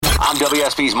I'm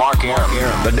WSB's Mark Arum.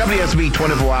 The WSB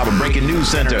 24-hour breaking news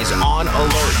center is on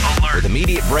alert. With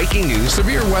immediate breaking news,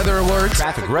 severe weather alerts,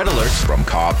 traffic red alerts, from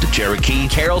Cobb to Cherokee,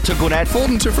 Carroll to Gwinnett,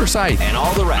 Fulton to Forsyth, and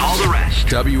all the rest.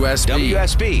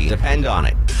 WSB. Depend on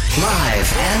it.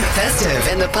 Live and festive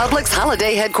in the Publix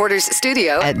Holiday Headquarters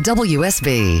studio at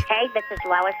WSB. Hey, this is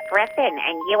Lois Griffin,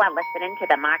 and you are listening to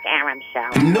the Mark Arum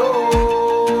Show.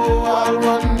 No, I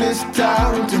run this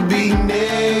town to be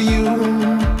near you.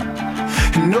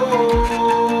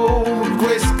 No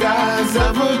gray skies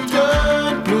ever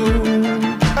turn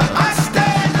blue. I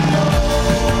stand alone.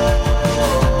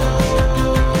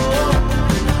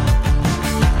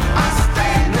 I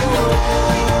stand alone.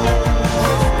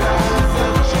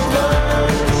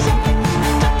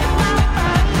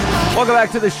 Welcome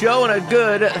back to the show and a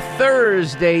good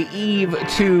Thursday Eve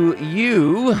to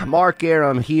you. Mark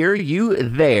Arum here, you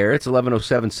there. It's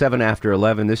 11:07, 7 after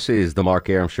 11. This is the Mark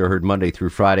Arum Show, heard Monday through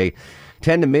Friday,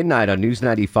 10 to midnight on News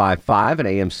 95.5 and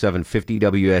AM 750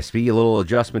 WSB. A little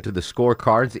adjustment to the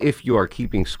scorecards if you are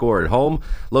keeping score at home.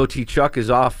 Low T Chuck is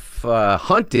off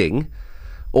hunting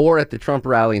or at the Trump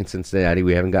rally in Cincinnati.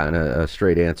 We haven't gotten a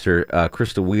straight answer.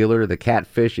 Krista Wheeler, the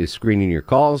catfish, is screening your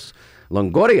calls.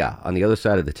 Longoria on the other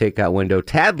side of the takeout window.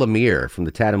 Tad Lemire from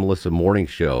the Tad and Melissa Morning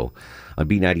Show on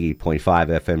B98.5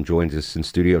 FM joins us in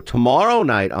studio. Tomorrow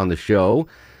night on the show,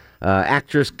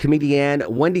 actress, comedian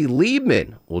Wendy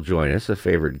Liebman will join us, a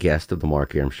favorite guest of the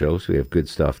Mark Arum Show, so we have good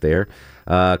stuff there.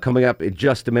 Coming up in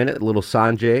just a minute, little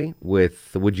Sanjay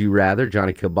with Would You Rather.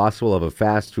 Johnny Kilbasa will have a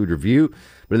fast food review.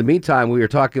 But in the meantime, we are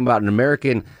talking about an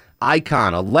American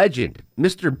icon, a legend,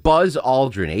 Mr. Buzz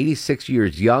Aldrin, 86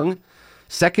 years young,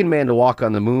 second man to walk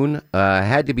on the moon,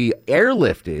 had to be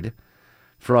airlifted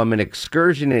from an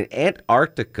excursion in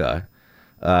Antarctica.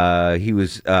 He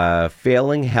was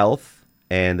failing health,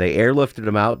 and they airlifted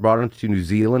him out, brought him to New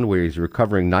Zealand, where he's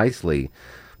recovering nicely.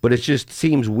 But it just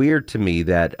seems weird to me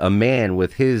that a man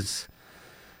with his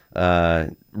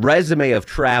resume of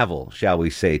travel, shall we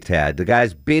say, Tad, the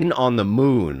guy's been on the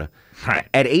moon, right,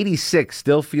 at 86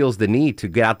 still feels the need to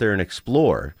get out there and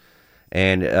explore.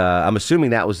 And I'm assuming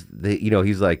that was,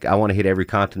 he's like, I want to hit every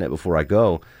continent before I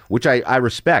go, which I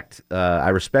respect. I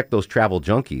respect those travel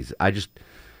junkies.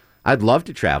 I'd love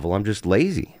to travel. I'm just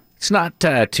lazy. It's not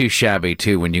too shabby,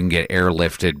 too, when you can get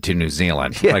airlifted to New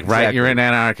Zealand. Yeah, right? exactly. You're in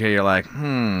Antarctica, you're like,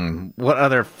 what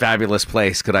other fabulous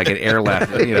place could I get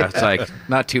airlifted? It's like,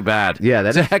 not too bad. Yeah,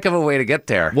 that's a heck of a way to get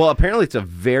there. Well, apparently it's a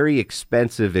very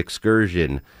expensive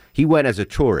excursion. He went as a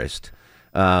tourist.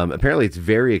 Apparently it's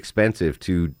very expensive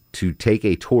to take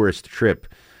a tourist trip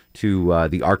to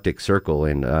the Arctic Circle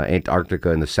in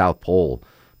Antarctica and the South Pole.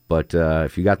 But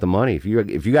if you got the money, if you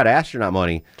got astronaut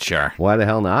money, sure, why the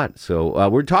hell not? So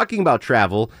we're talking about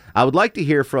travel. I would like to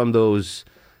hear from those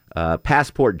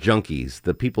passport junkies,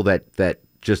 the people that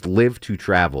just live to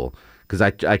travel, because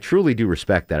I truly do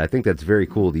respect that. I think that's very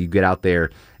cool that you get out there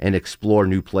and explore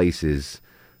new places.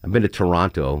 I've been to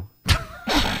Toronto.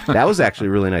 That was actually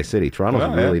a really nice city. Toronto's a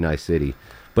really nice city.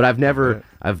 But I've never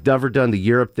done the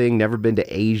Europe thing, never been to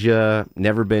Asia,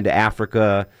 never been to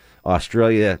Africa,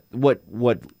 Australia. What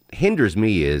hinders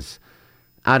me is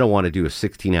I don't want to do a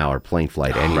 16-hour plane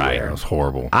flight anywhere. Right, that was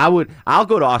horrible. I'll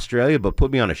go to Australia, but put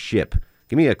me on a ship.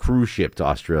 Give me a cruise ship to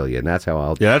Australia, and that's how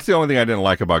I'll do it. Yeah, that's the only thing I didn't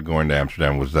like about going to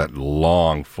Amsterdam was that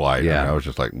long flight. Yeah. I mean, I was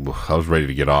just like, I was ready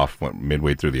to get off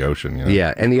midway through the ocean.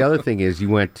 Yeah, and the other thing is you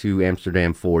went to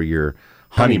Amsterdam for your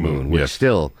honeymoon, which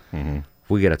still... Mm-hmm.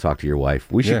 We got to talk to your wife.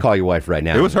 We should call your wife right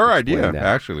now. It was her idea,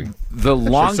 actually. The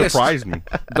longest surprised me.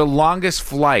 The longest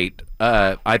flight,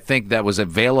 I think that was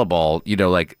available.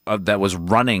 That was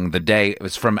running the day. It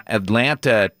was from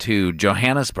Atlanta to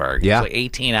Johannesburg. Yeah, it was like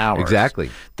 18 hours. Exactly.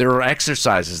 There are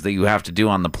exercises that you have to do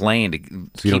on the plane to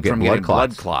keep from getting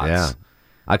blood clots. Yeah,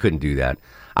 I couldn't do that.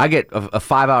 I get a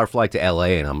 5-hour flight to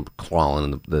L.A. and I'm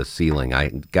crawling in the ceiling. I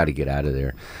got to get out of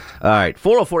there. All right,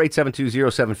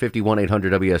 404-872-0750,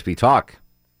 1-800-WSB Talk.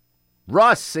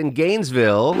 Russ in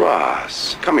Gainesville.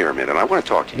 Russ, come here a minute. I want to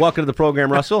talk to you. Welcome to the program,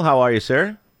 Russell. How are you,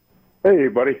 sir? Hey,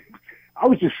 buddy. I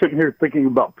was just sitting here thinking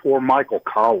about poor Michael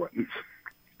Collins.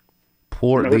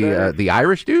 The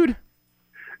Irish dude?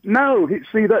 No,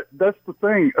 that's the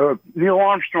thing. Neil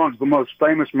Armstrong's the most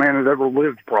famous man that ever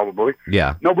lived, probably.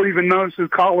 Yeah. Nobody even knows who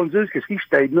Collins is because he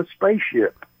stayed in a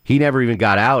spaceship. He never even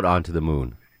got out onto the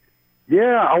moon.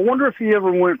 Yeah, I wonder if he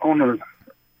ever went on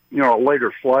a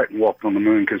later flight and walked on the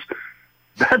moon, because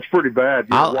that's pretty bad.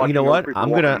 You know what?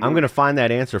 I'm gonna find that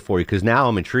answer for you, because now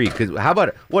I'm intrigued. Because how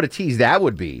about what a tease that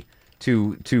would be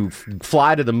to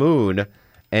fly to the moon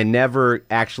and never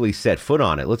actually set foot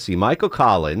on it. Let's see. Michael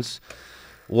Collins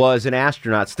was an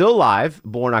astronaut, still alive,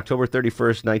 born October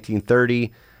 31st,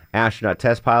 1930, astronaut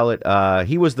test pilot.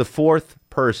 He was the fourth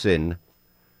person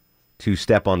to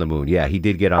step on the moon. Yeah, he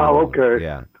did get on the moon. Okay.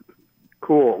 Yeah.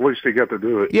 Cool. At least he got to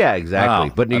do it. Yeah, exactly.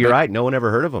 Wow. But you're right. No one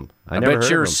ever heard of him. I never bet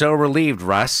heard you're of him. so relieved,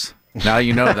 Russ. Now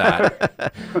you know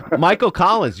that. Michael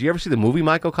Collins. Did you ever see the movie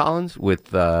Michael Collins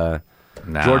with George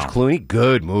Clooney?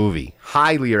 Good movie.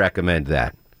 Highly recommend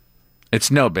that.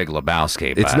 It's no Big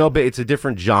Lebowski. It's a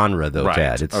different genre though, Right.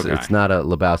 Tad. It's Okay. it's not a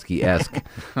Lebowski-esque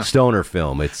stoner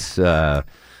film. It's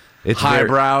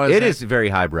highbrow. It is very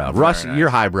highbrow. Russ, nice. you're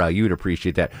highbrow. You would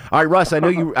appreciate that. All right, Russ. I know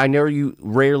you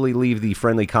rarely leave the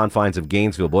friendly confines of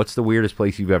Gainesville. But what's the weirdest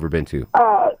place you've ever been to?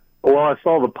 Well, I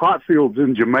saw the pot fields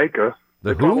in Jamaica.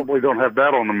 The They who? probably don't have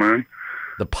that on the moon.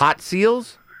 The pot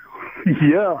seals?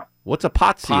 Yeah. What's a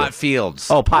pot seal? Pot fields.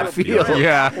 Oh, pot fields.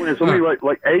 Yeah. There's only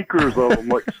like acres of them,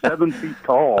 like 7 feet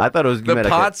tall. I thought it was The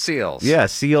pot seals. Yeah,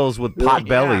 seals with pot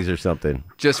bellies or something.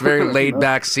 Just very laid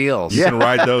back seals. You can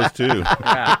ride those too.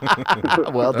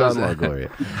 Well done,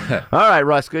 Longoria. All right,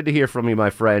 Russ, good to hear from you,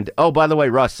 my friend. Oh, by the way,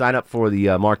 Russ, sign up for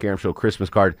the Mark Arum Show Christmas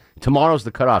card. Tomorrow's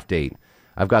the cutoff date.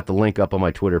 I've got the link up on my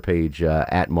Twitter page,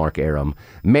 at Mark Arum.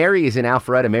 Mary is in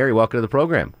Alpharetta. Mary, welcome to the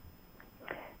program.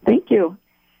 Thank you.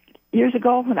 Years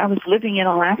ago, when I was living in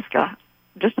Alaska,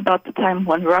 just about the time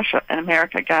when Russia and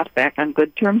America got back on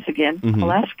good terms again,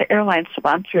 Alaska Airlines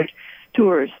sponsored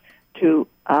tours to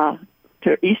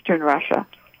eastern Russia,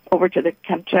 over to the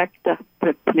Kamchatka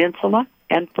Peninsula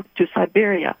and to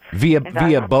Siberia. Via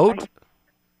boat?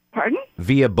 Pardon?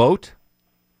 Via boat?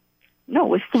 No,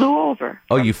 we flew over.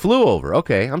 Oh, you flew over.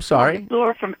 Okay, I'm sorry. We flew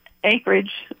over from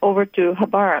Anchorage over to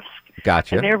Khabarovsk.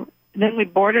 Gotcha. And then we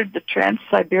boarded the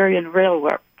Trans-Siberian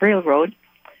Railroad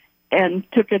and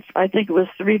took it, I think it was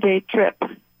a 3-day trip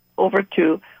over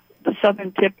to the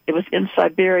southern tip. It was in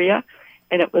Siberia,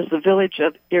 and it was the village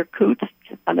of Irkutsk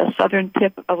on the southern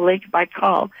tip of Lake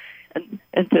Baikal.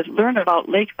 And to learn about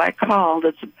Lake Baikal,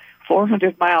 that's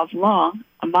 400 miles long,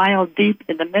 a mile deep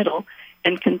in the middle,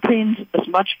 and contains as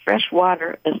much fresh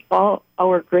water as all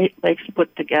our Great Lakes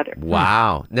put together.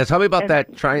 Wow. Now tell me about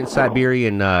that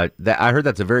Trans-Siberian, that I heard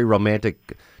that's a very romantic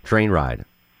train ride.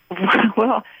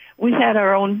 Well, we had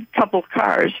our own couple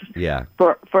cars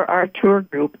for our tour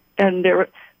group, and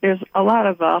there's a lot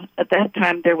of, at that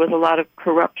time there was a lot of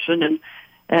corruption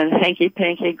and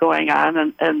hanky-panky going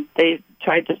on, and they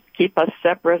tried to keep us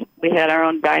separate. We had our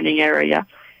own dining area,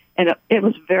 and it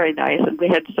was very nice, and we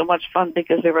had so much fun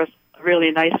because there was a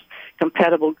really nice,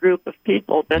 compatible group of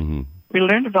people. But we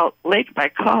learned about Lake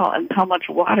Baikal and how much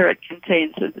water it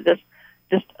contains. It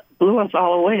just blew us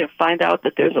all away to find out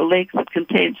that there's a lake that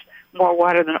contains more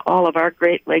water than all of our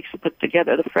Great Lakes put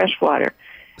together, the fresh water.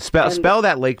 Spell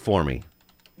that lake for me.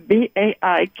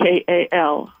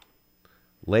 Baikal.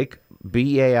 Lake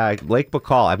Lake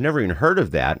Baikal. I've never even heard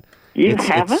of that. You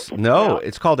haven't? No,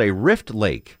 it's called a rift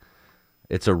lake.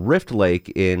 It's a rift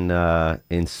lake in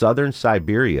southern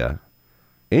Siberia.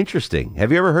 Interesting.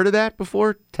 Have you ever heard of that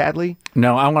before, Tadley?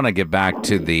 No, I want to get back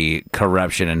to the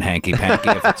corruption and hanky-panky,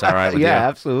 if it's all right with you. Yeah,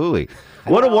 absolutely.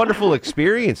 What a wonderful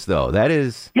experience, though. That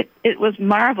is... It was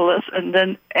marvelous, and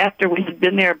then after we had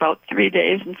been there about 3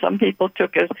 days, and some people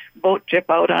took a boat trip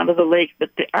out onto the lake, but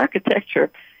the architecture,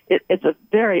 it's a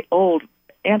very old,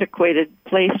 antiquated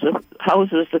place of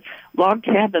houses, log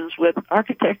cabins with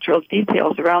architectural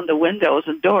details around the windows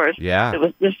and doors. Yeah. It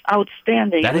was just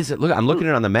outstanding. That is it. Look, I'm looking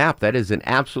at it on the map. That is an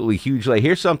absolutely huge lake.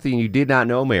 Here's something you did not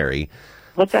know, Mary.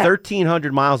 What's that?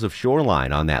 1,300 miles of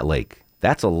shoreline on that lake.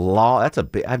 That's a lot. That's a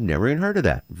big. I've never even heard of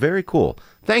that. Very cool.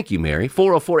 Thank you, Mary.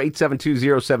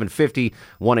 404-872-0750,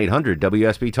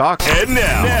 1-800-WSB Talk. And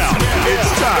now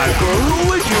it's time for Who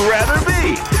Would You Rather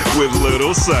Be with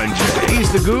Little Sanjay.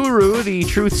 He's the guru, the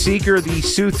truth seeker, the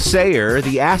soothsayer,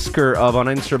 the asker of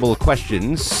unanswerable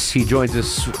questions. He joins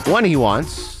us when he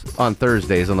wants on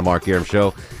Thursdays on the Mark Arum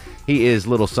Show. He is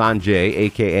Little Sanjay,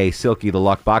 a.k.a. Silky the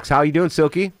Luck Box. How are you doing,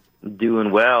 Silky?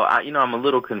 Doing well. I'm a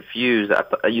little confused.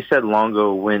 You said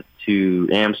Longo went to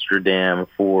Amsterdam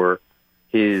for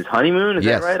his honeymoon. Is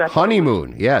yes. that right?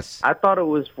 Honeymoon. Yes. I thought it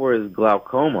was for his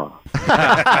glaucoma.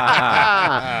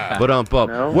 But No?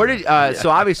 where did? So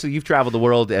obviously you've traveled the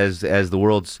world as the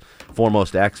world's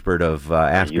foremost expert of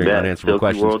asking unanswerable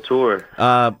questions. World tour.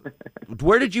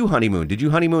 Where did you honeymoon? Did you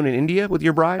honeymoon in India with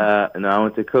your bride? No, I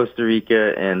went to Costa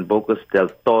Rica and Bocas del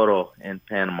Toro in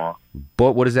Panama.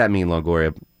 But what does that mean,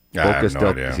 Longoria? I have no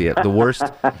idea. The worst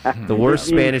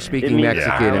Spanish-speaking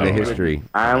Mexican in the history.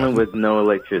 Island with no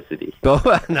electricity. Oh,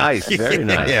 nice, very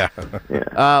nice. Yeah.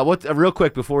 Real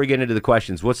quick before we get into the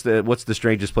questions, what's the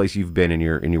strangest place you've been in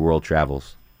your world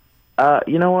travels?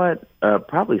 You know what?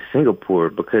 Probably Singapore,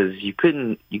 because you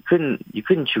couldn't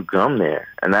chew gum there,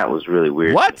 and that was really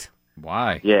weird. What?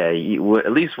 Why? Yeah,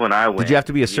 at least when I went. Did you have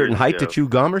to be a certain height ago. to chew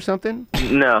gum or something?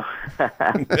 No.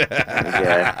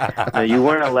 Yeah. No, you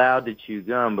weren't allowed to chew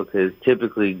gum because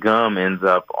typically gum ends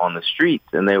up on the streets,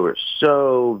 and they were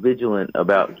so vigilant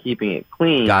about keeping it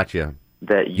clean. Gotcha.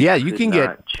 That you can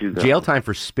get chew gum. jail time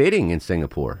for spitting in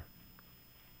Singapore.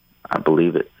 I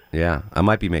believe it. Yeah, I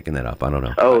might be making that up. I don't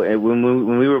know. Oh, and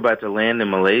when we were about to land in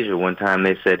Malaysia one time,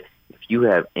 they said, if you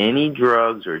have any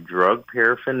drugs or drug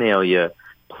paraphernalia,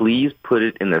 please put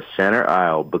it in the center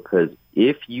aisle, because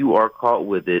if you are caught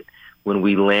with it when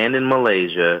we land in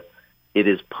Malaysia, it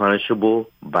is punishable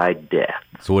by death.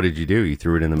 So what did you do? You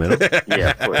threw it in the middle? Yeah,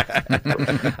 of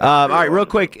course. All right, real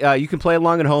quick, you can play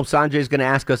along at home. Sanjay's going to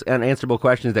ask us unanswerable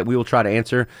questions that we will try to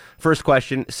answer. First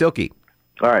question, Silky.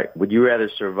 All right, would you rather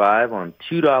survive on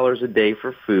 $2 a day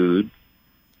for food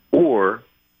or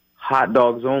hot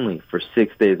dogs only for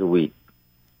 6 days a week?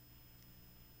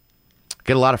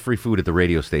 Get a lot of free food at the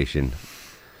radio station.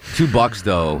 $2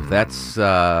 though. That's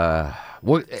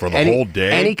what for the whole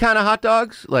day. Any kind of hot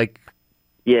dogs, like.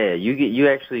 Yeah, you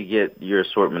actually get your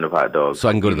assortment of hot dogs. So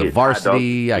I can go to the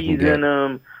Varsity. I can get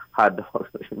them. Hot dogs.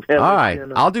 All right,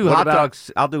 I'll do hot dogs.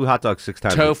 I'll do hot dogs 6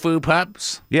 times. Tofu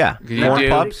pups. Yeah, corn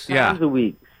pups. 6 times a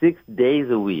week. 6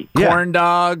 days a week. Corn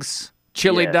dogs.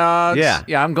 Chili dogs.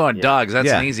 Yeah. I'm going dogs. That's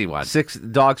an easy one. 6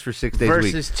 dogs for 6 days a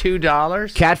week. Versus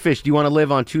 $2. Catfish, do you want to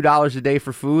live on $2 a day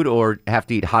for food or have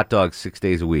to eat hot dogs 6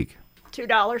 days a week?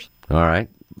 $2. All right.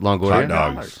 Longoria?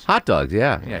 Hot dogs. Hot dogs,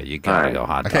 yeah. Yeah, you gotta go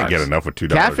hot dogs. I can't get enough with $2.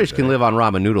 Catfish can live on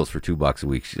ramen noodles for $2 a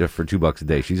week, for $2 a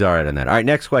day. She's all right on that. All right,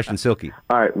 next question, Silky.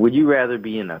 All right, would you rather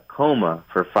be in a coma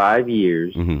for 5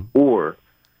 years or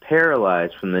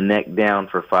paralyzed from the neck down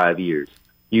for 5 years?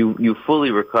 You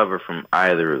fully recover from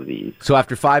either of these. So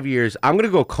after 5 years, I'm going to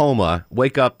go coma,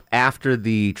 wake up after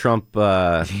the Trump...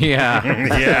 Yeah.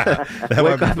 Yeah, that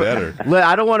might be better.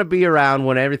 I don't want to be around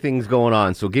when everything's going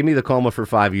on, so give me the coma for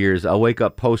 5 years. I'll wake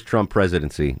up post-Trump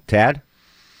presidency. Tad?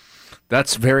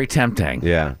 That's very tempting.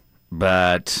 Yeah.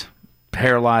 But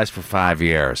paralyzed for 5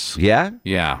 years. Yeah?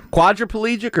 Yeah.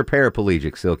 Quadriplegic or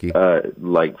paraplegic, Silky?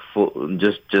 Like full,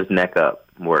 just neck up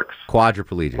works.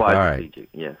 Quadriplegic. All right.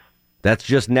 Yes. That's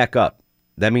just neck up.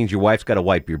 That means your wife's got to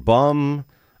wipe your bum,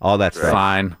 all that stuff.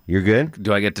 Fine. You're good?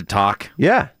 Do I get to talk?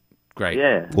 Yeah. Great.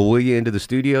 Yeah. We'll wheel you into the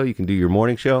studio. You can do your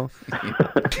morning show.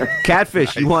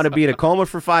 Catfish, you want to be in a coma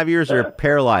for 5 years or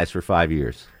paralyzed for 5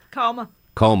 years? Coma.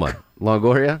 Coma.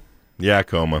 Longoria? Yeah,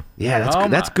 coma. Yeah,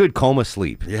 that's good coma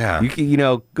sleep. Yeah.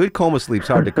 Good coma sleep's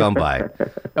hard to come by.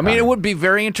 I mean, it would be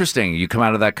very interesting. You come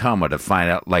out of that coma to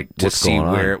find out, to What's see going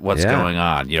on. what's Yeah. going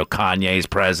on. Kanye's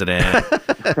president.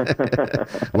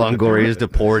 Longoria's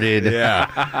deported. Yeah.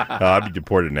 I'd be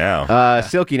deported now.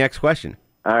 Silky, next question.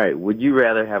 All right, would you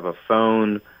rather have a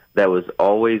phone that was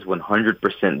always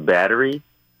 100% battery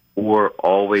or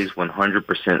always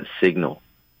 100% signal?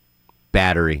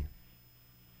 Battery,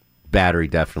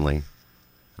 definitely.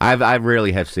 I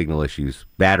rarely have signal issues.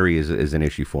 Battery is an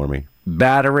issue for me.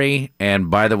 Battery, and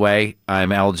by the way,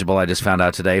 I'm eligible. I just found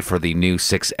out today for the new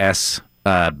 6S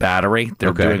battery.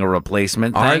 They're doing a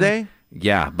replacement thing. Are they?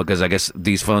 Yeah, because I guess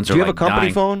these phones are Do you have like a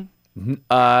company phone?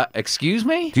 Excuse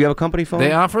me? Do you have a company phone?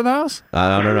 They offer those?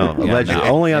 I don't know. Allegedly. no.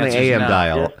 Only on the Answer's AM no.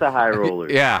 dial. Just the high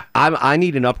rollers. Yeah. I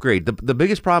need an upgrade. The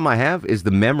biggest problem I have is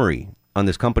the memory on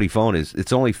this company phone is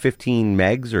it's only 15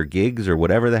 megs or gigs or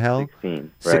whatever the hell.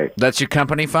 16, right. That's your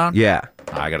company phone? Yeah.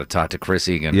 I got to talk to Chris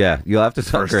Egan. Yeah, you'll have to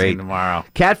First upgrade thing tomorrow.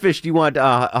 Catfish, do you want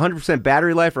 100%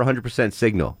 battery life or 100%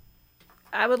 signal?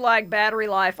 I would like battery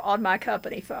life on my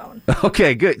company phone.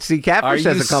 Okay, good. See, Catfish Are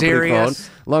has you a company serious?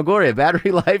 phone. Longoria,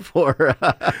 battery life or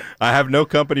I have no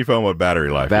company phone with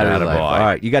battery life. battery life? All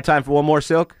right, you got time for one more,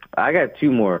 Silk? I got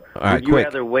 2 more. All right, would you quick.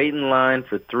 rather wait in line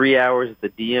for 3 hours at the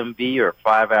DMV or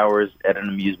 5 hours at an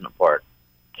amusement park?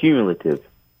 Cumulative.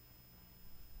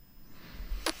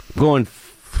 Going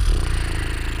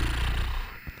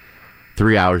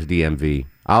 3 hours DMV.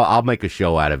 I'll make a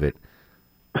show out of it.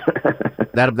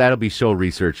 That'll be show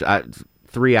research.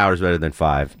 3 hours better than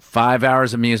 5. 5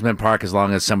 hours amusement park as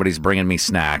long as somebody's bringing me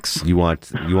snacks. You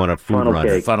want a food Funnel run?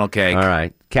 cake. Funnel cake. All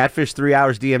right. Catfish 3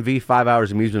 hours DMV, 5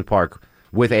 hours amusement park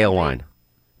with ale wine.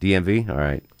 DMV. All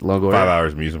right. Longoria. 5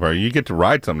 hours amusement park. You get to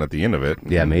ride something at the end of it.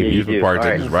 Yeah, maybe. Yeah, you Amusement do. park, All they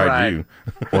right. just ride Right. you.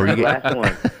 Or you Last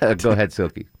one. Go ahead,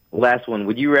 Silky. Last one.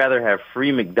 Would you rather have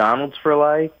free McDonald's for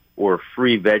life or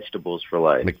free vegetables for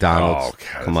life? McDonald's. Oh,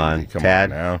 God, Come on, come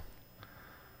Tad. on now.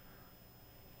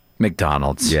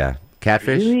 McDonald's. Yeah.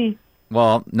 Catfish. Really?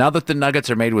 Well, now that the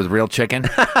nuggets are made with real chicken,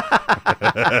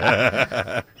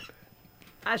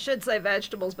 I should say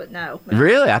vegetables, but no.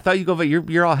 Really? I thought you go.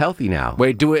 You're all healthy now.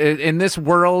 wait, in this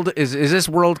world is this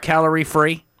world calorie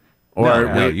free? Or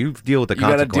no, you deal with the consequences. You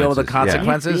got to deal with the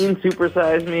consequences? Have you seen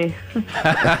Supersize Me?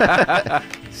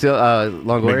 So,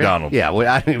 Longoria? McDonald's. Yeah, well,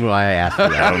 I don't even know why I asked for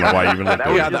that. I don't know why you even looked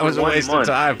at That was a waste of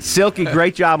time. Silky,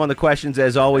 great job on the questions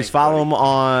as always. Follow him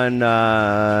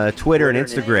on Twitter and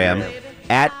Instagram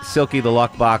at Silky the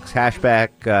Luckbox,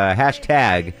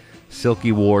 hashtag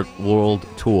Silky World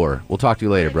Tour. We'll talk to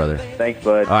you later, brother. Thanks,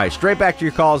 bud. All right, straight back to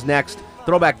your calls next.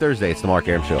 Throwback Thursday. It's the Mark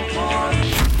Arum Show.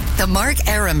 The Mark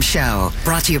Arum Show,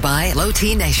 brought to you by Low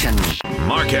T Nation.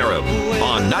 Mark Arum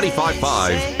on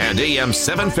 95.5 and AM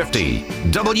 750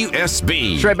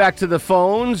 WSB. Straight back to the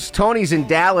phones. Tony's in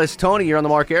Dallas. Tony, you're on the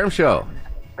Mark Arum Show.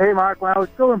 Hey, Mark. When I was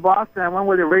still in Boston, I went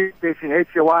with a radio station,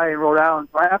 HOI, in Rhode Island,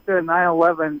 right after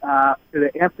 9/11 to the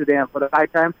Amsterdam for the High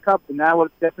Times Cup, and that was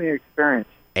definitely an experience.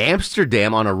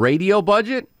 Amsterdam on a radio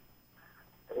budget?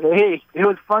 Hey, it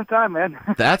was a fun time, man.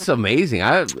 That's amazing.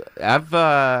 I've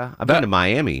been to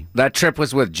Miami. That trip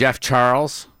was with Jeff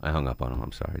Charles. I hung up on him.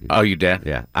 I'm sorry. Dude. Oh, you did?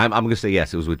 Yeah. I'm going to say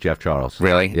yes. It was with Jeff Charles.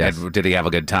 Really? Yes. And did he have a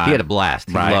good time? He had a blast.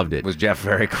 He Right. loved it. Was Jeff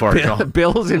very cordial?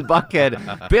 Bill's in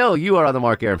Buckhead. Bill, you are on the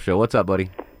Mark Arum Show. What's up, buddy?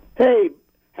 Hey,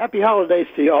 happy holidays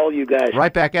to all you guys.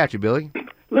 Right back at you, Billy.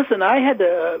 Listen, I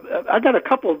got a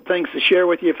couple of things to share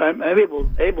with you if I'm able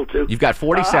to. You've got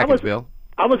 40 seconds, Bill.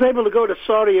 I was able to go to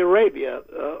Saudi Arabia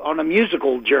on a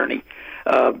musical journey,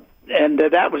 and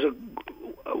that was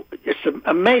it's an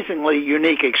amazingly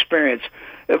unique experience.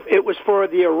 It was for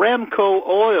the Aramco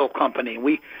Oil Company.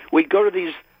 We'd go to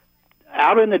these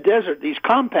out in the desert, these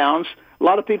compounds. A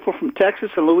lot of people from Texas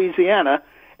and Louisiana,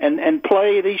 and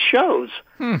play these shows.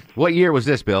 What year was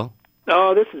this, Bill?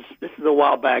 Oh, this is a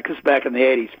while back. This is back in the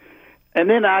 80s. And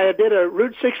then I did a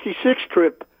Route 66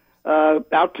 trip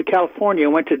out to California.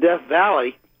 Went to Death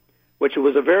Valley, which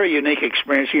was a very unique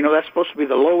experience. You know, that's supposed to be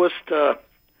the lowest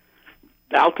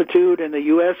altitude in the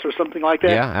U.S. or something like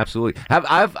that. Yeah, absolutely.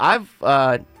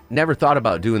 I've never thought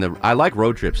about doing I like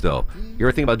road trips, though. You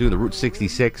ever think about doing the Route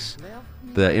 66,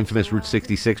 the infamous Route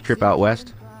 66 trip out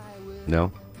west?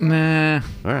 No? Nah.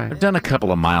 All right. I've done a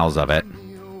couple of miles of it.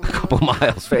 A couple of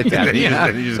miles, fantastic.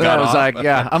 I was like,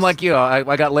 yeah, I'm like you.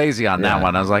 I got lazy on that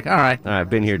one. I was like, all right. All right,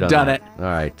 been here, done it. All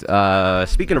right.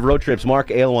 Speaking of road trips,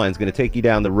 Mark Alewine's going to take you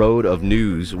down the road of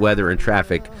news, weather, and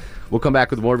traffic. We'll come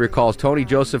back with more of your calls. Tony,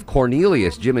 Joseph,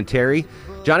 Cornelius, Jim, and Terry.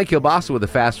 Johnny Kilbasa with a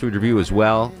fast food review as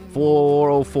well.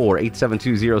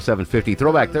 404-872-0750.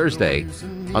 Throwback Thursday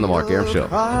on the Mark Arum Show.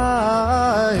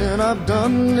 I've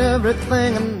done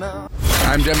everything enough.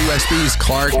 I'm WSB's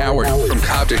Clark Howard. From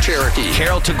Cobb to Cherokee,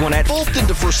 Carroll to Gwinnett, Fulton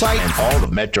to Forsyth, and all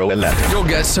of Metro 11. you'll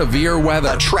get severe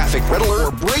weather, A traffic red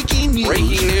alert or breaking news.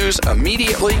 breaking news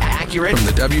immediately Accurate. from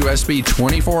the WSB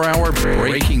 24-hour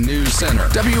Breaking News Center.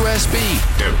 WSB.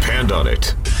 Depend on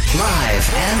it. Live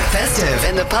and festive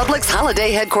in the Publix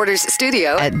Holiday Headquarters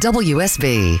studio at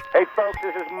WSB. Hey, folks,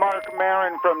 this is Mark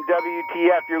Maron from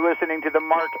WTF. You're listening to The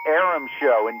Mark Arum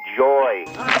Show. Enjoy.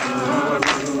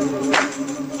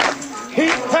 He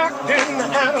packed in the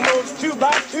animals 2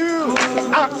 by 2,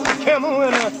 ox, a camel,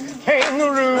 and a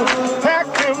kangaroo.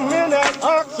 Packed him in that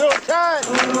ox so tight,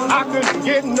 I couldn't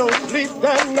get no sleep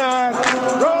that night.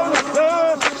 Rolling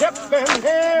Stones, Shep and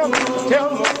Ham,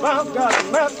 tell them about that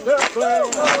master plan.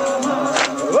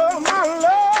 Oh, my Lord.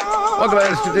 Welcome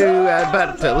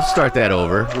back to let's start that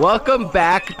over. Welcome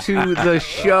back to the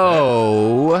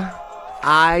show.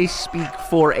 I speak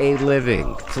for a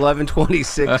living. It's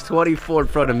 11:26, 24 in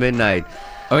front of midnight.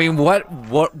 I mean, what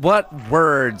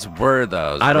words were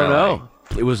those? I don't really? know.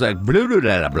 It was like blah, blah,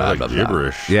 blah, blah, blah, blah.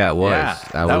 Gibberish. Yeah, it was.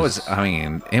 Yeah, that was, I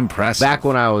mean, impressive. Back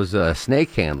when I was a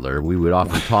snake handler, we would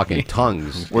often talk in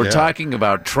tongues. We're talking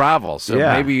about travel, so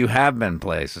maybe you have been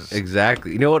places.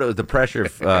 Exactly. You know what? It was the pressure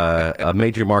of a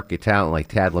major market talent like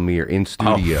Tad Lemire in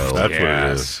studio. That's what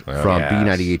it is. From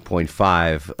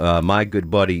B98.5. My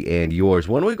good buddy and yours.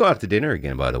 When do we go out to dinner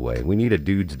again, by the way? We need a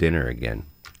dude's dinner again.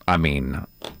 I mean,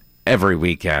 every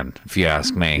weekend, if you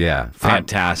ask me. Yeah.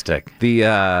 Fantastic.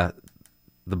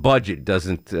 The budget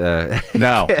doesn't...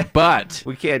 no, but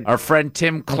we can't. Our friend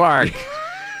Tim Clark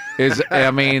is,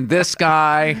 I mean, this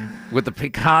guy with the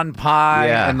pecan pie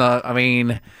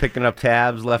and picking up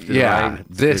tabs left and right.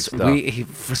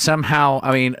 Somehow,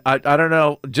 I mean, I don't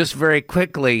know, just very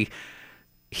quickly...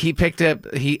 He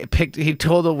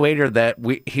told the waiter that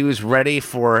he was ready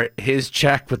for his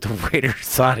check, but the waiter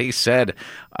thought he said,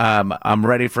 I'm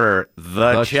ready for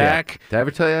the check. Did I ever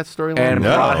tell you that story? And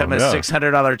brought him a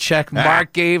 $600 check.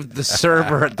 Mark gave the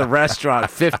server at the restaurant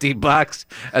 $50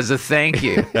 as a thank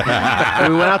you.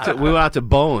 we went out to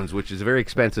Bones, which is a very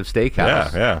expensive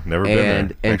steakhouse. Yeah, never been there.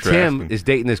 And Tim is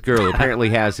dating this girl who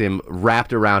apparently has him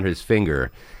wrapped around his finger.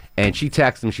 And she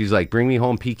texts him, she's like, bring me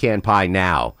home pecan pie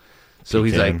now. So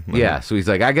he's like, So he's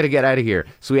like, I got to get out of here.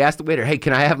 So he asked the waiter, hey,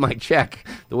 can I have my check?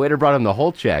 The waiter brought him the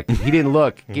whole check. He didn't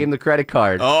look. Gave him the credit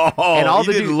card. And all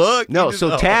he didn't look? No,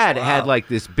 so Tad had like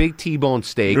this big T-bone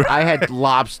steak. I had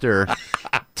lobster.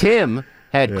 Tim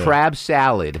had crab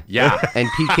salad and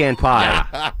pecan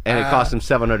pie, and it cost him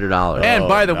 $700. And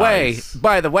by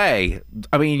the way,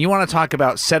 I mean, you want to talk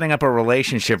about setting up a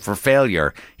relationship for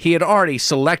failure. He had already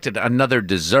selected another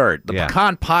dessert. The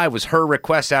pecan pie was her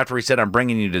request after he said, I'm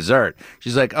bringing you dessert.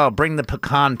 She's like, oh, bring the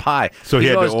pecan pie. So he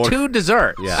had goes, to order 2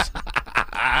 desserts. Yeah.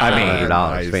 I mean,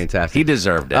 $700. Fantastic. He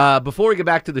deserved it. Before we get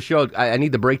back to the show, I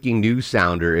need the breaking news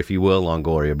sounder, if you will,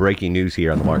 Longoria. Breaking news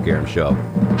here on the Mark Arum Show.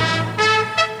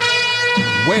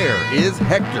 Where is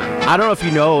Hector? I don't know if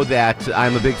you know that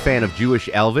I'm a big fan of Jewish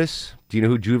Elvis. Do you know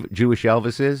who Jewish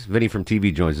Elvis is? Vinny from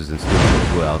TV joins us in studio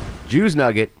as well. Jews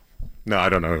Nugget. No, I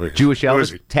don't know. Jewish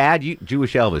Elvis. Tad,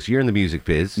 Jewish Elvis. You're in the music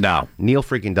biz. No. Neil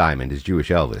freaking Diamond is Jewish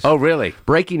Elvis. Oh, really?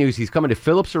 Breaking news, he's coming to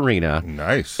Phillips Arena.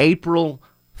 Nice. April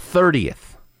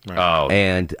 30th. Oh.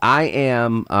 And I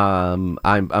am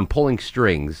I'm pulling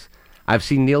strings. I've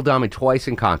seen Neil Diamond twice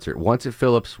in concert. Once at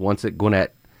Phillips, once at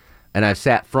Gwinnett. And I've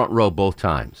sat front row both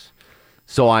times.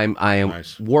 So I am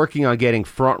working on getting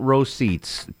front row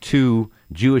seats to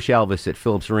Jewish Elvis at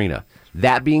Phillips Arena.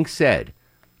 That being said,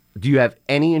 do you have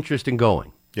any interest in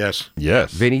going? Yes.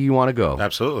 Vinny, you want to go?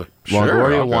 Absolutely.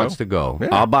 Longoria wants to go. Yeah.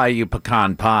 I'll buy you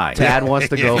pecan pie. Tad wants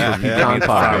to go for pecan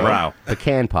pie. Wow.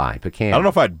 Pecan pie. I don't know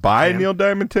if I'd buy a Neil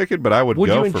Diamond ticket, but I would go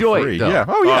you enjoy for free. It, though? Yeah.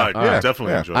 Oh, yeah. Yeah,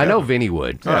 definitely enjoy it. I know Vinny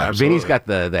would. Yeah, Vinny's got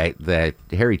the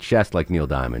hairy chest like Neil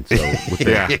Diamond. So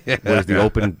with the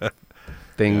open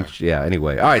thing. Yeah,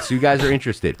 anyway. All right, so you guys are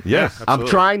interested. Yes. I'm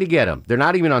trying to get them. They're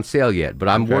not even on sale yet, but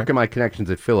I'm working my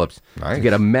connections at Phillips to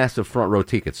get a mess of front row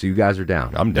tickets. So you guys are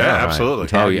down. I'm down. Yeah, absolutely.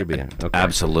 Tad, Oh, you'll be in. Okay.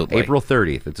 Absolutely. April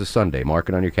 30th. It's a Sunday. Mark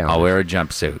it on your calendar. I'll wear a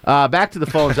jumpsuit. Back to the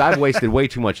phones. I've wasted way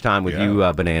too much time with you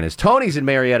bananas. Tony's in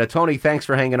Marietta. Tony, thanks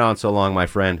for hanging on so long, my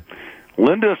friend.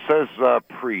 Linda says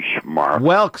preach, Mark.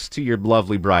 Welks to your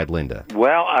lovely bride, Linda.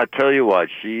 Well, I tell you what,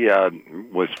 she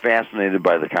was fascinated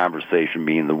by the conversation,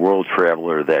 being the world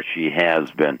traveler that she has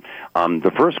been.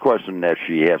 The first question that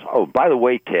she has, oh, by the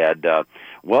way, Tad,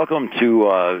 welcome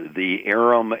to the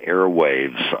Arum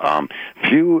airwaves.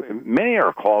 Many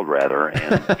are called, rather,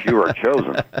 and few are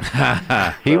chosen.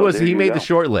 He made the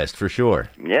short list, for sure.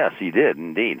 Yes, he did,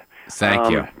 indeed.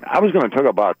 Thank you. I was going to talk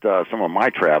about some of my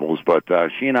travels, but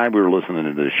she and I, we were listening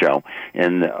to the show,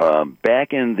 and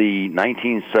back in the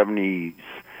 1970s,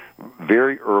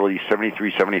 very early,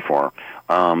 73, 74,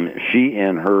 she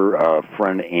and her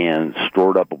friend Ann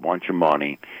stored up a bunch of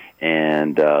money,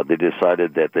 and they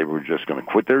decided that they were just going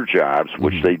to quit their jobs,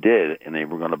 which they did, and they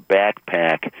were going to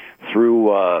backpack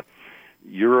through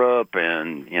Europe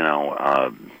and,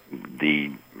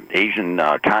 the Asian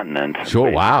continent. Sure,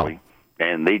 basically. wow.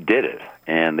 And they did it.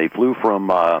 And they flew from,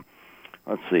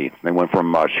 they went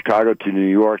from Chicago to New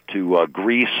York to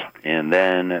Greece, and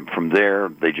then from there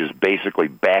they just basically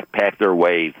backpacked their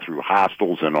way through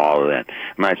hostels and all of that.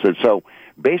 And I said, so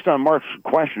based on Mark's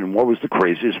question, what was the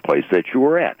craziest place that you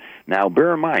were at? Now,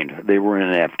 bear in mind, they were in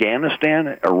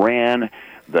Afghanistan, Iran.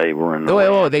 They were in.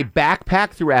 They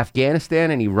backpacked through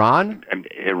Afghanistan and Iran?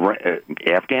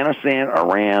 Afghanistan,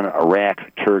 Iran, Iraq,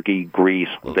 Turkey, Greece.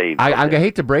 I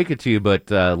hate to break it to you, but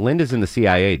Linda's in the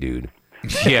CIA, dude.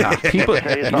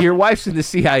 Yeah. Your wife's in the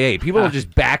CIA. People don't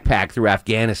just backpack through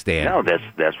Afghanistan. No,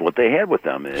 that's what they had with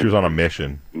them. She was on a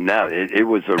mission. No, it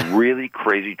was a really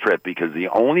crazy trip because the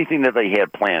only thing that they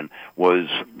had planned was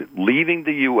leaving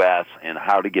the U.S. and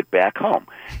how to get back home.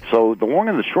 So the long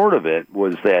and the short of it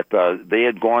was that they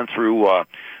had gone through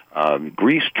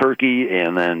Greece, Turkey,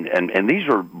 and these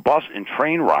were bus and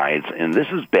train rides, and this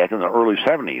is back in the early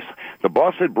 70s. The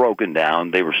bus had broken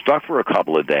down. They were stuck for a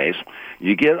couple of days.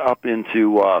 You get up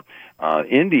into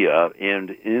India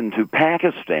and into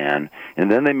Pakistan,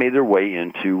 and then they made their way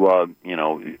into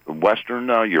Western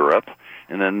Europe.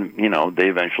 And then, they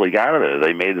eventually got out of there.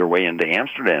 They made their way into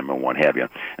Amsterdam and what have you.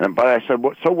 But I said,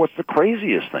 so what's the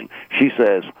craziest thing? She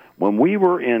says, when we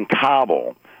were in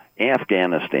Kabul,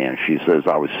 Afghanistan, she says,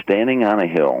 I was standing on a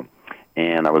hill,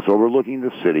 and I was overlooking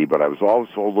the city, but I was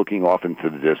also looking off into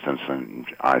the distance, and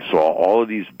I saw all of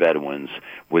these Bedouins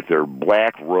with their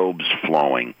black robes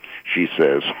flowing. She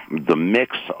says, the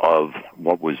mix of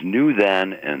what was new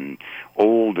then and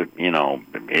old,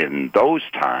 in those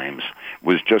times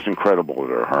was just incredible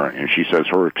to her. And she says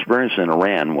her experience in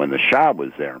Iran when the Shah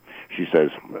was there, she says,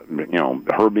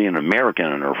 her being American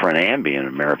and her friend Ann being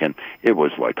American, it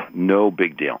was like no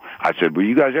big deal. I said, were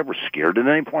you guys ever scared at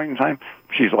any point in time?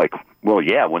 She's like, Well,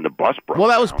 yeah, when the bus broke. Well,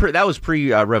 that was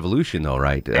pre-revolution, though,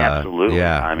 right? Absolutely.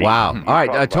 Yeah. I mean, wow. you All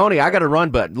right, talk Tony, I got to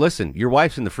run, but listen, your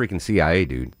wife's in the freaking CIA,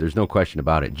 dude. There's no question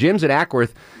about it. Jim's in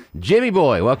Ackworth. Jimmy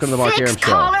boy, welcome to the Mark Arum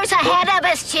Show. Callers ahead of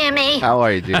us, Jimmy. How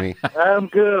are you, Jimmy? I'm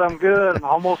good. I'm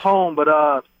almost home, but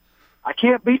I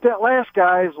can't beat that last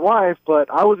guy's wife.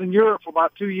 But I was in Europe for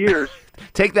about 2 years.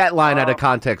 Take that line out of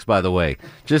context, by the way.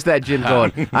 Just that Jim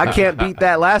going, I can't beat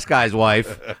that last guy's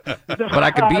wife, but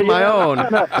I can beat my own.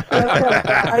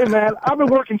 Hey, man, I've been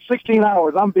working 16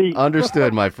 hours. I'm beat.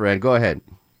 Understood, my friend. Go ahead.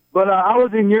 But I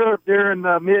was in Europe during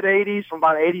the mid-'80s, from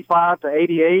about 85 to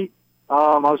 88.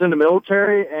 I was in the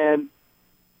military, and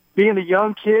being a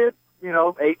young kid,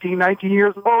 18, 19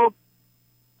 years old,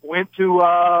 went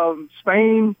to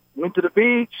Spain, went to the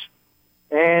beach,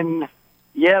 and,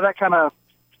 yeah, that kind of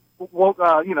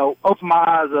opened my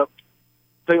eyes up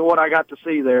to what I got to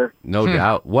see there. No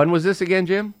doubt. When was this again,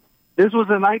 Jim? This was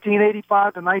in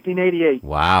 1985 to 1988.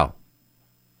 Wow.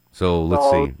 So let's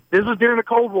see. This was during the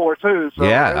Cold War, too. So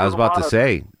yeah, I was about to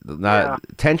say.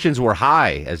 Tensions were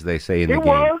high, as they say in the game. It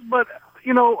was, but,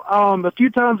 a few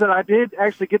times that I did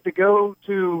actually get to go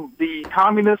to the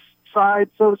communist side,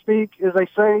 so to speak, as they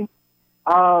say,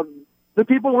 the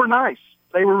people were nice.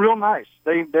 They were real nice.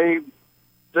 They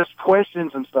just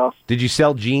questions and stuff. Did you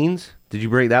sell jeans? Did you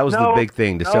bring? That was the big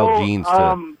thing, to sell jeans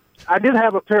to. I did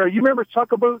have a pair. You remember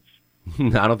Chukka boots?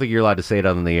 I don't think you're allowed to say it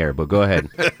on the air, but go ahead.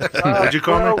 What'd you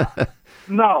call me?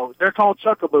 No, they're called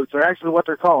Chukka boots. They're actually what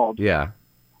they're called. Yeah.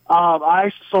 I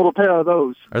actually sold a pair of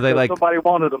those. Are they like somebody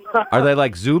wanted them? Are they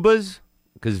like Zubas?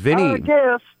 Because Vinny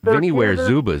wears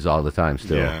Zubas all the time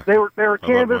still. Yeah. They were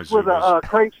canvas with a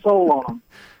crepe sole on them.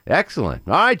 Excellent.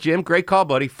 All right, Jim. Great call,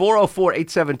 buddy.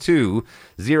 404-872-0750,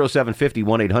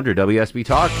 1-800-WSB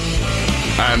Talk.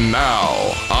 And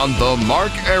now, on the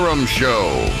Mark Arum Show,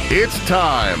 it's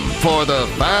time for the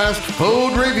Fast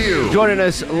Food Review. Joining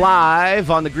us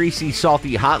live on the Greasy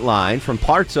Salty Hotline from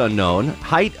parts unknown,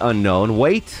 height unknown,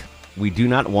 weight we do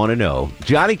not want to know,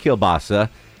 Johnny Kilbasa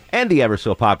and the ever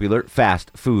so popular Fast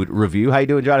Food Review. How you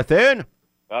doing, Jonathan?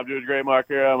 I'm doing great,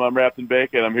 Mark. Arum. I'm wrapped in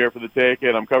bacon. I'm here for the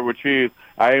take-in. I'm covered with cheese.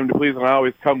 I aim to please, and I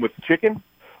always come with chicken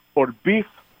or beef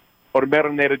or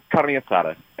marinated carne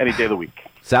asada any day of the week.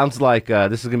 Sounds like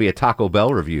this is going to be a Taco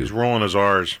Bell review. He's rolling his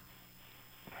R's.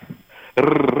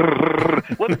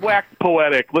 Let's wax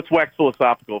poetic. Let's wax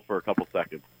philosophical for a couple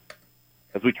seconds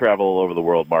as we travel all over the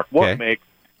world, Mark. What makes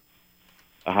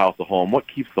a house a home? What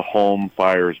keeps the home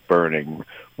fires burning?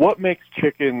 What makes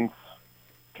chickens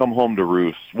come home to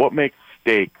roost? What makes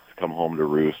steaks come home to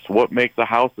roost? What makes a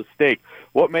house a steak?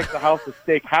 What makes a house a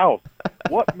steak house?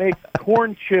 What makes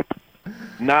corn chip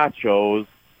nachos?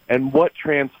 And what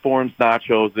transforms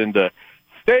nachos into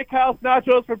steakhouse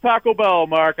nachos from Taco Bell,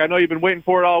 Mark? I know you've been waiting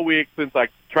for it all week since I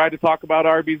tried to talk about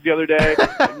Arby's the other day.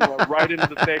 And you went right into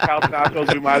the steakhouse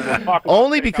nachos. We might as well talk about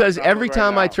only because every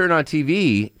time I turn on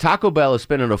TV, Taco Bell is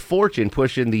spending a fortune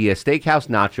pushing the steakhouse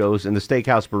nachos and the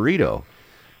steakhouse burrito.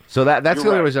 So that's the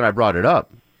only reason I brought it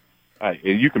up.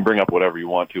 You can bring up whatever you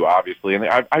want to, obviously. And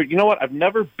you know what? I've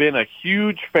never been a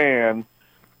huge fan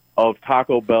of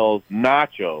Taco Bell's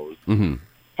nachos. Mm-hmm.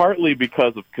 Partly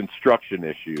because of construction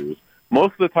issues.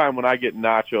 Most of the time when I get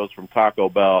nachos from Taco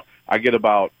Bell, I get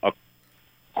about a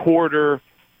quarter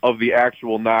of the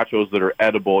actual nachos that are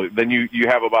edible. Then you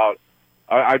have about,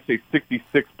 I'd say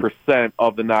 66%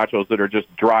 of the nachos that are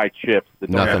just dry chips. That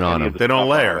Nothing on them. They don't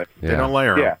layer. Yeah. They don't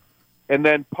layer. Yeah. And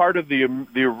then part of the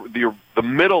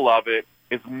middle of it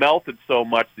is melted so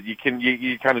much that you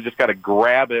kind of just got to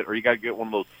grab it, or you got to get one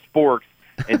of those sporks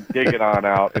and dig it on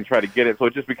out and try to get it. So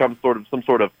it just becomes some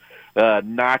sort of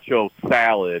nacho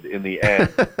salad in the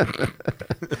end.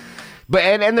 But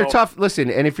and they're tough. Listen,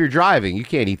 and if you're driving, you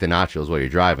can't eat the nachos while you're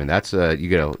driving. That's a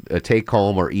take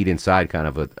home or eat inside kind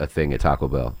of a thing at Taco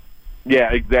Bell.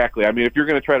 Yeah, exactly. I mean, if you're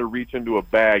going to try to reach into a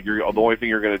bag, the only thing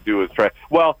you're going to do is try.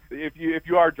 Well, if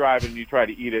you are driving and you try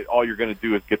to eat it, all you're going to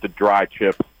do is get the dry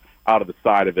chips out of the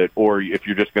side of it, or if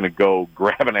you're just going to go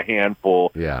grabbing a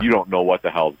handful, you don't know what the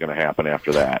hell is going to happen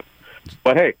after that.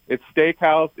 But hey, it's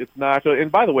steakhouse, it's nacho.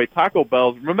 And by the way, Taco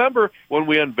Bell's, remember when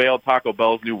we unveiled Taco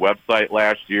Bell's new website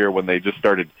last year when they just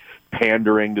started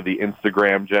pandering to the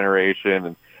Instagram generation?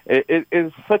 And it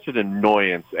is such an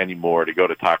annoyance anymore to go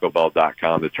to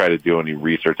TacoBell.com to try to do any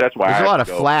research. That's why there's a lot of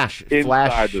flash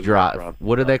drive.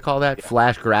 What do they call that? Yeah.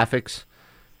 Flash graphics?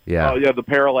 Yeah. Oh, yeah, the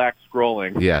parallax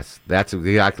scrolling. Yes, that's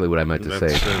exactly what I meant to say.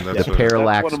 The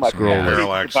parallax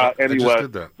scrolling.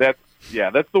 Anyway,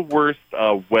 that's the worst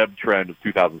web trend of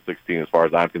 2016 as far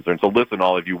as I'm concerned. So listen,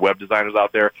 all of you web designers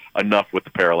out there, enough with the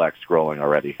parallax scrolling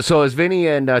already. So as Vinny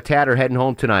and Tad are heading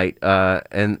home tonight,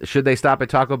 and should they stop at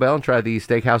Taco Bell and try the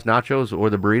steakhouse nachos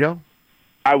or the burrito?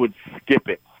 I would skip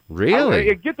it.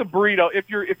 Really? Get the burrito. If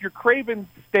you're craving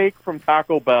steak from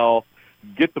Taco Bell,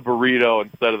 get the burrito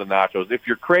instead of the nachos. If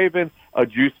you're craving a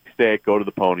juicy steak, go to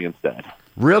the Pony instead.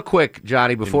 Real quick,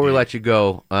 Johnny, before we let you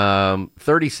go,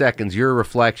 30 seconds, your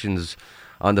reflections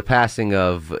on the passing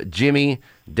of Jimmy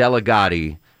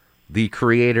Delegati, the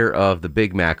creator of the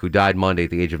Big Mac, who died Monday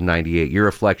at the age of 98. Your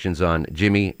reflections on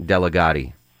Jimmy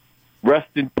Delegati. Rest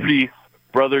in peace,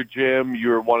 Brother Jim.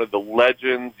 You're one of the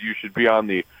legends. You should be on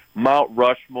the Mount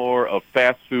Rushmore of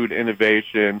fast food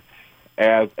innovation.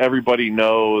 As everybody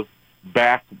knows,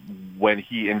 back when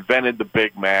he invented the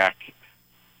Big Mac,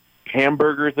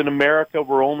 hamburgers in America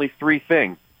were only three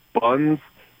things: buns,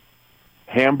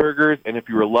 hamburgers, and if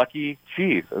you were lucky,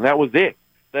 cheese. And that was it.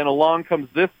 Then along comes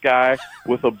this guy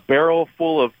with a barrel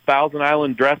full of Thousand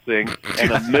Island dressing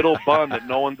and a middle bun that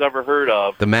no one's ever heard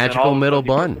of. The magical middle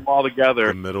bun. He puts them all together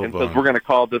and says, we're going to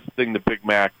call this thing the Big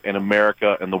Mac, and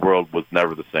America and the world was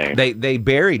never the same. They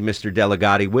buried Mr.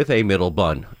 Delegati with a middle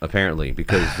bun, apparently,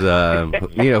 because,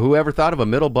 whoever thought of a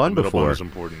middle bun before? Middle bun is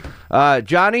important.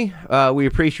 Johnny, we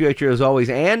appreciate you as always,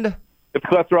 and... It's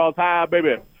cholesterol high,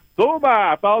 baby. So am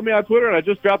I. Follow me on Twitter, and I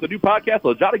just dropped a new podcast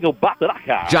on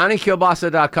JohnnyKilbasa.com.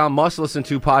 JohnnyKilbasa.com,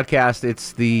 must-listen-to podcast.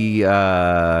 It's the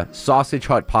Sausage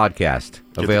Hut podcast,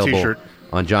 available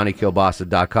on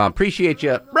JohnnyKilbasa.com. Appreciate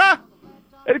you, bruh.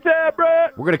 Anytime,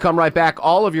 bruh. We're going to come right back.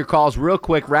 All of your calls real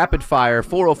quick, rapid fire,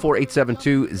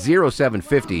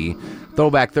 404-872-0750.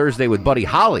 Throwback Thursday with Buddy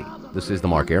Holly. This is the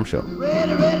Mark Arum Show.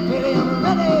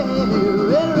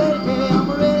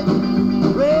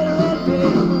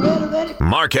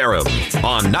 Mark Arum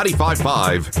on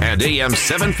 95.5 and AM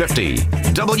 750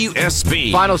 WSB.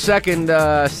 Final segment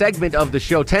of the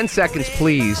show. 10 seconds,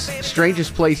 please.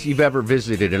 Strangest place you've ever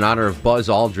visited in honor of Buzz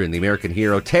Aldrin, the American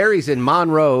hero. Terry's in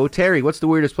Monroe. Terry, what's the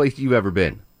weirdest place you've ever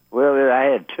been? Well, I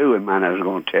had two in mind I was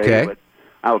going to tell you, but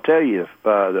I'll tell you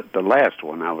the last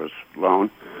one I was alone.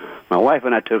 My wife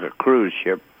and I took a cruise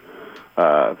ship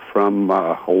from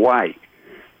Hawaii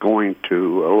going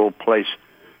to a little place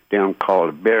down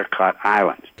called Bearcat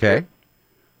Island. Okay.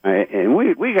 And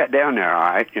we got down there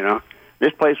all right,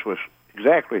 This place was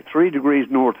exactly 3 degrees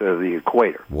north of the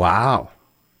equator. Wow.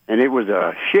 And it was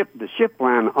the ship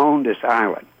line owned this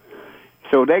island.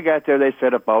 So they got there, they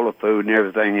set up all the food and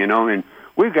everything, and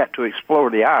we've got to explore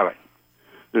the island.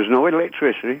 There's no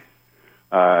electricity,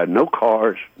 no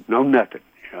cars, no nothing.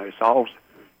 It's all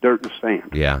dirt and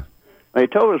sand. Yeah. They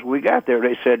told us when we got there,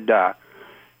 they said,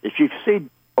 if you see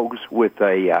dogs with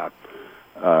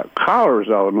collars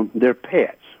on them, they're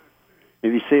pets.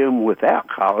 If you see them without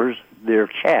collars, they're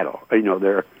cattle.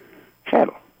 They're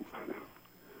cattle.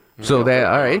 So they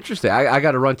are interesting. I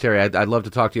got to run, Terry. I'd love to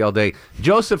talk to you all day.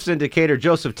 Joseph's in Decatur.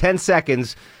 Joseph, 10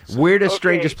 seconds. Weirdest,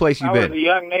 strangest place you've been? I was a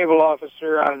young naval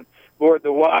officer on board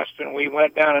the Wasp, and we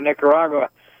went down to Nicaragua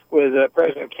with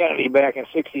President Kennedy back in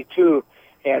 '62.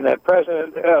 And the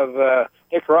president of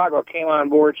Nicaragua came on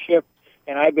board ship,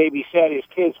 and I babysat his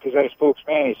kids because I spoke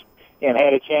Spanish and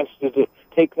had a chance to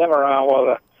take them around while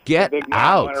the big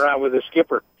man went around with the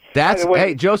skipper. That's way,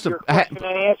 hey, Joseph. Your question and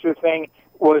answer thing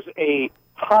was a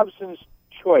Hobson's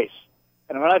choice,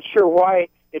 and I'm not sure why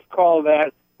it's called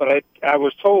that, but I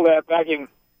was told that back in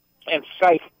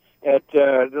psych at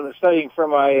studying for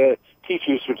my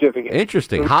teacher's certificate.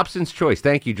 Interesting. Hobson's choice.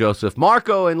 Thank you, Joseph.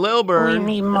 Marco in Lilburn. We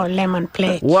need more lemon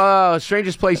plates. Whoa,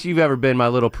 strangest place you've ever been, my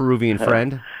little Peruvian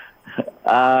friend?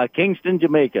 Kingston,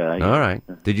 Jamaica. All right.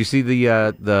 Did you see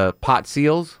the pot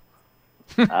seals?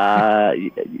 Yeah,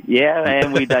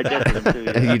 and we digested them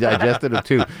too. You digested them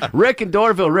too. Rick in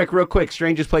Dorville. Rick, real quick,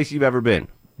 strangest place you've ever been?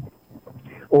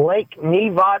 Lake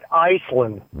Nevat,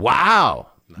 Iceland. Wow.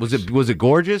 Was it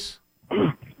gorgeous?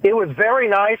 It was very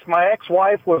nice. My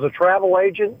ex-wife was a travel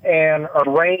agent and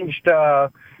arranged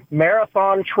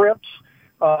marathon trips.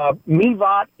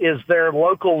 Nevat is their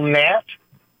local net,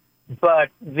 but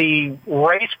the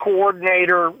race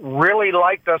coordinator really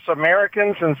liked us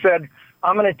Americans and said,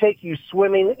 I'm going to take you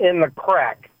swimming in the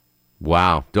crack.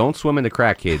 Wow. Don't swim in the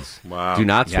crack, kids. Wow. Do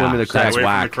not swim in the crack. Away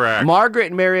from the crack. Margaret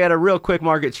and Marietta, real quick,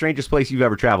 Margaret, strangest place you've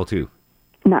ever traveled to?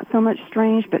 Not so much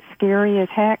strange, but scary as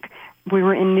heck. We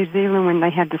were in New Zealand when they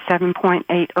had the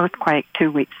 7.8 earthquake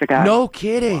 2 weeks ago. No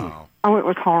kidding. Wow. Oh, it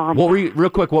was horrible. What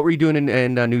were you doing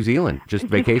in New Zealand? Just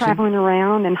vacation? Traveling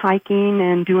around and hiking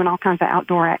and doing all kinds of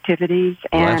outdoor activities.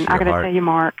 And I got to tell you,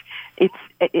 Mark,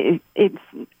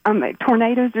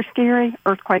 tornadoes are scary.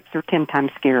 Earthquakes are 10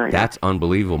 times scarier. That's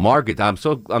unbelievable, Margaret. I'm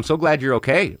so glad you're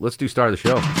okay. Let's do start of the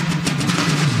show.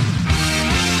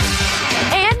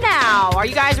 And now, are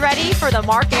you guys ready for the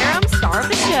Mark Arum star of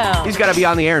the show? He's got to be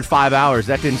on the air in 5 hours.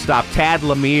 That didn't stop Tad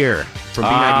Lemire from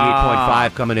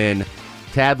B98.5 coming in.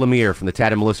 Tad Lemire from the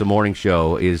Tad and Melissa Morning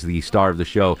Show is the star of the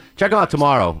show. Check him out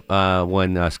tomorrow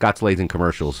when Scott Slade's in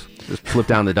commercials. Just flip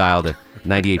down the dial to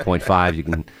 98.5. You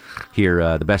can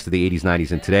hear the best of the 80s,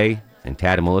 90s, and today. And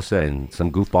Tad and Melissa and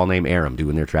some goofball named Arum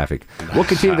doing their traffic. We'll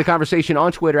continue the conversation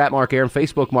on Twitter at Mark Arum,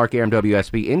 Facebook Mark Arum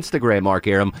WSB, Instagram Mark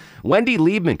Arum. Wendy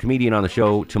Liebman, comedian on the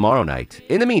show tomorrow night.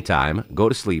 In the meantime, go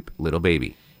to sleep, little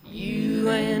baby. You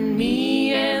and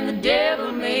me and the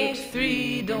devil makes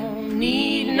three. Don't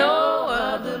need no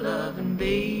other loving,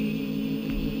 baby.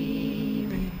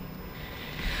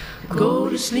 Go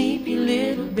to sleep, you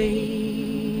little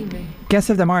baby. Guests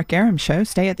of the Mark Arum Show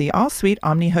stay at the All-Suite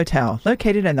Omni Hotel,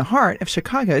 located in the heart of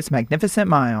Chicago's Magnificent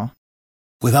Mile.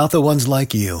 Without the ones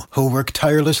like you, who work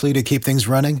tirelessly to keep things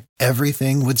running,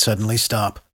 everything would suddenly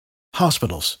stop.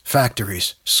 Hospitals,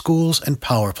 factories, schools, and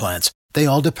power plants, they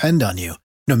all depend on you.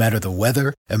 No matter the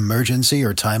weather, emergency,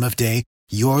 or time of day,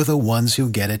 you're the ones who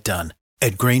get it done.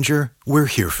 At Grainger, we're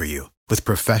here for you with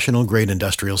professional-grade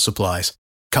industrial supplies.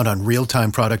 Count on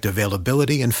real-time product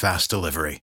availability and fast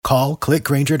delivery. Call, click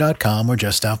Grainger.com, or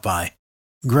just stop by.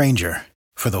 Grainger,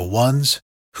 for the ones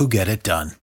who get it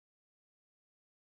done.